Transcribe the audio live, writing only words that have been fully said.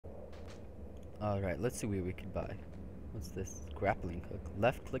Alright, let's see what we can buy. What's this? Grappling hook.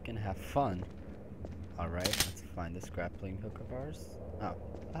 Left click and have fun. Alright, let's find this grappling hook of ours. Oh,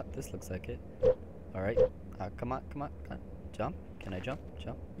 this looks like it. Alright. Come on, come on, come on. Jump. Can I jump?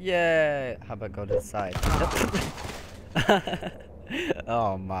 Jump. Yay! How about go to the side?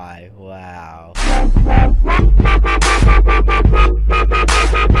 Oh my, wow.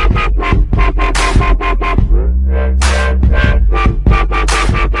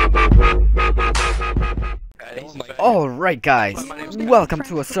 Alright guys, welcome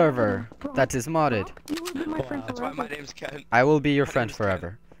to a server that is modded. That's why my name's Ken. I will be your friend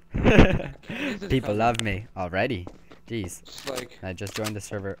forever. People love me already. Jeez. I just joined the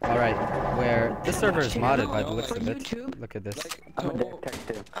server. Alright, where this server is modded by the looks of it. Look at this. I'm a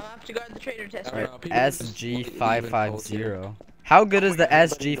detective. I'll have to go to the trader test. Right, SG550. How good is the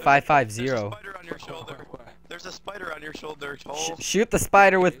SG550? There's a spider on your shoulder, Toll. Shoot the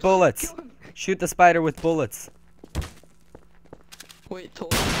spider with bullets. Shoot the spider with bullets. Wait, Toll.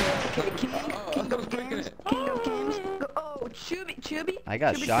 King of Games. Oh, Chubby. I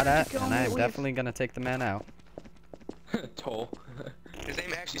got shot at, and I'm definitely gonna take the man out. Toll. His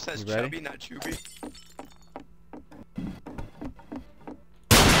name actually says You ready? Chubby, not Chubby.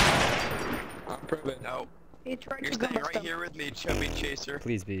 No. You're staying right here with me, Chubby Chaser.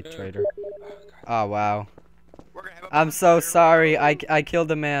 Please be, traitor. Oh, wow. We're gonna have a I'm so sorry. I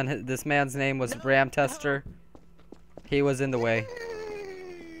killed a man. This man's name was Ram Tester. He was in the way.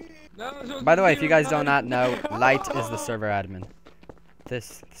 By the way, if you guys do not know, Light is the server admin.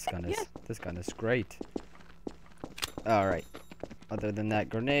 This gun is great. Alright. Other than that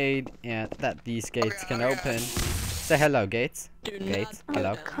grenade and that these gates can open. Say hello, Gates. Gates,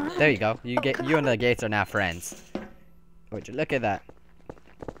 hello. There you go. You and the Gates are now friends. Would you look at that?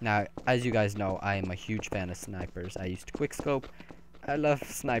 Now, as you guys know, I am a huge fan of snipers. I used to quickscope. I love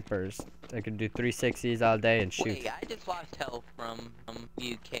snipers. I can do 360s all day and shoot. Wait, I just lost health from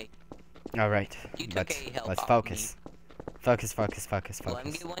UK. Alright, let's focus. Focus. Well, let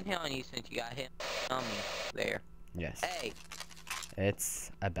me get one hit on you since you got hit on me there. Yes. Hey. It's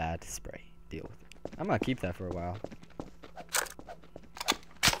a bad spray. Deal with it. I'm gonna keep that for a while.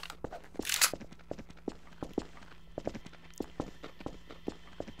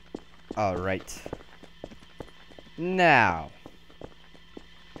 Alright. Now.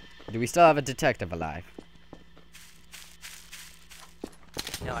 Do we still have a detective alive?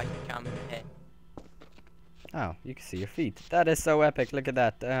 No, I can count in the head. Oh, you can see your feet. That is so epic. Look at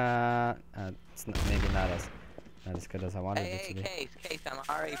that. It's maybe not as good as I wanted it to be. Case, I'm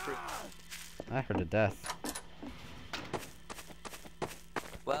already proof. I heard a death.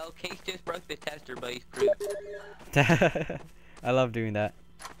 Well, Case just broke the tester, but he's proof. I love doing that.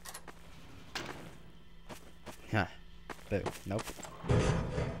 Huh. Boo. Nope.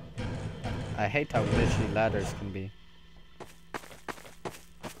 I hate how glitchy ladders can be.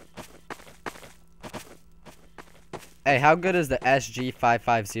 Hey, how good is the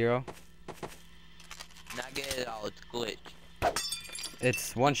SG550? Not good at all, it's glitched.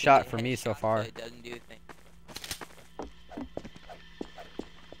 It's one shot for me so far. It doesn't do a thing.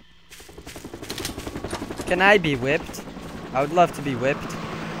 Can I be whipped? I would love to be whipped.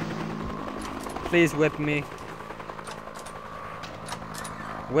 Please whip me.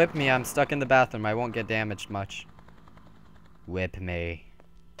 Whip me, I'm stuck in the bathroom. I won't get damaged much. Whip me.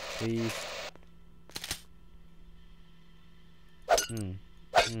 Please.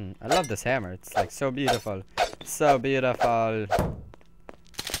 I love this hammer. It's like so beautiful. So beautiful.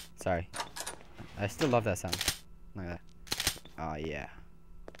 Sorry. I still love that sound. Look at that. Oh yeah.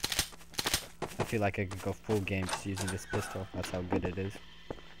 I feel like I could go full game just using this pistol. That's how good it is.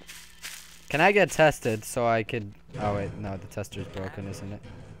 Can I get tested so I could... Oh wait, no, the tester's broken, isn't it?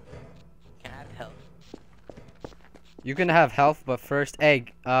 Can I have health? You can have health, but first... Hey,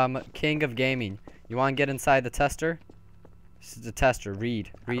 King of Gaming. You want to get inside the tester? This is the tester.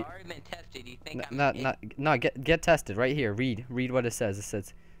 Read. I've already been tested. You think No, get tested right here. Read what it says.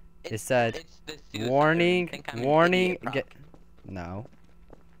 It said warning. No.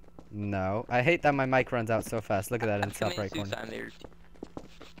 I hate that my mic runs out so fast. Look at that in the top right corner.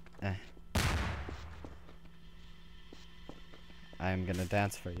 I am gonna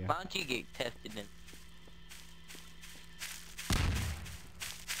dance for you. Why don't you get tested then?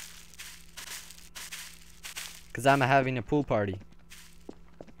 Cause I'm having a pool party.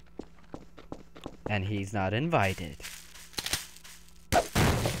 And he's not invited. Oh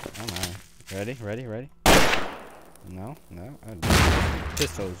my. Ready? No.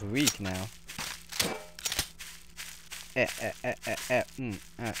 Pistol's weak now.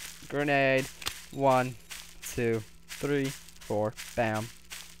 Grenade. 1, 2, 3, 4. Bam.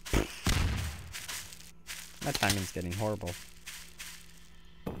 My timing's getting horrible.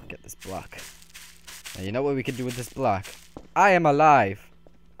 Get this block. Now, you know what we could do with this block? I am alive.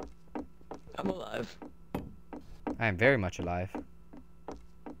 I'm alive. I am very much alive.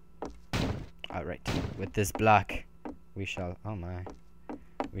 Alright. With this block, we shall... Oh my.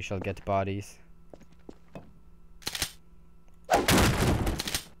 We shall get bodies.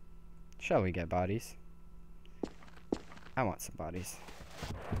 Shall we get bodies? I want some bodies.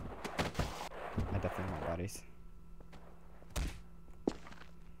 I definitely want bodies.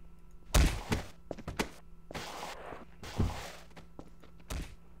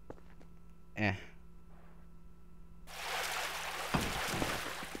 Eh.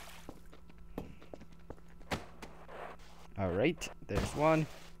 Alright, there's one.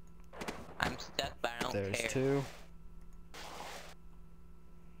 I'm stuck, but I don't There's care. two.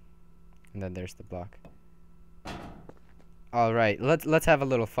 And then there's the block. Alright, let's have a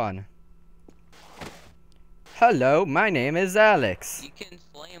little fun. Hello, my name is Alex. You can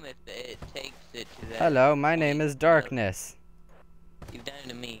slam if it takes it to that. Hello, my name point, is Darkness. but You've done it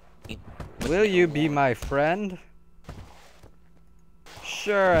to me. Will you be my friend?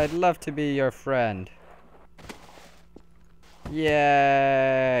 Sure, I'd love to be your friend.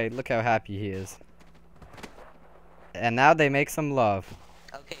 Yay! Look how happy he is. And now they make some love.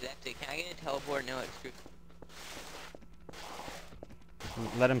 Okay, that's it. Can I get a teleport? No extra.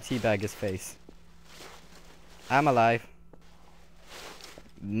 Let him teabag his face. I'm alive.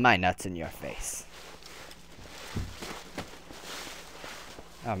 My nuts in your face.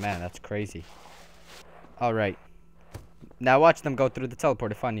 Oh man, that's crazy. Alright. Now watch them go through the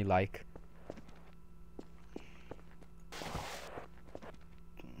teleport if any like.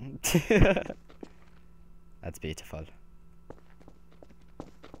 That's beautiful.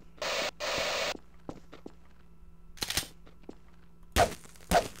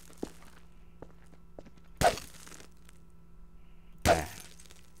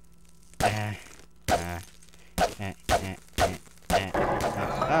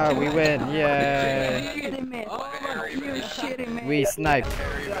 Oh, we win! Yay! We sniped.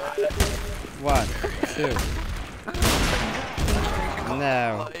 1, 2.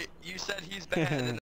 No. You said he's bad.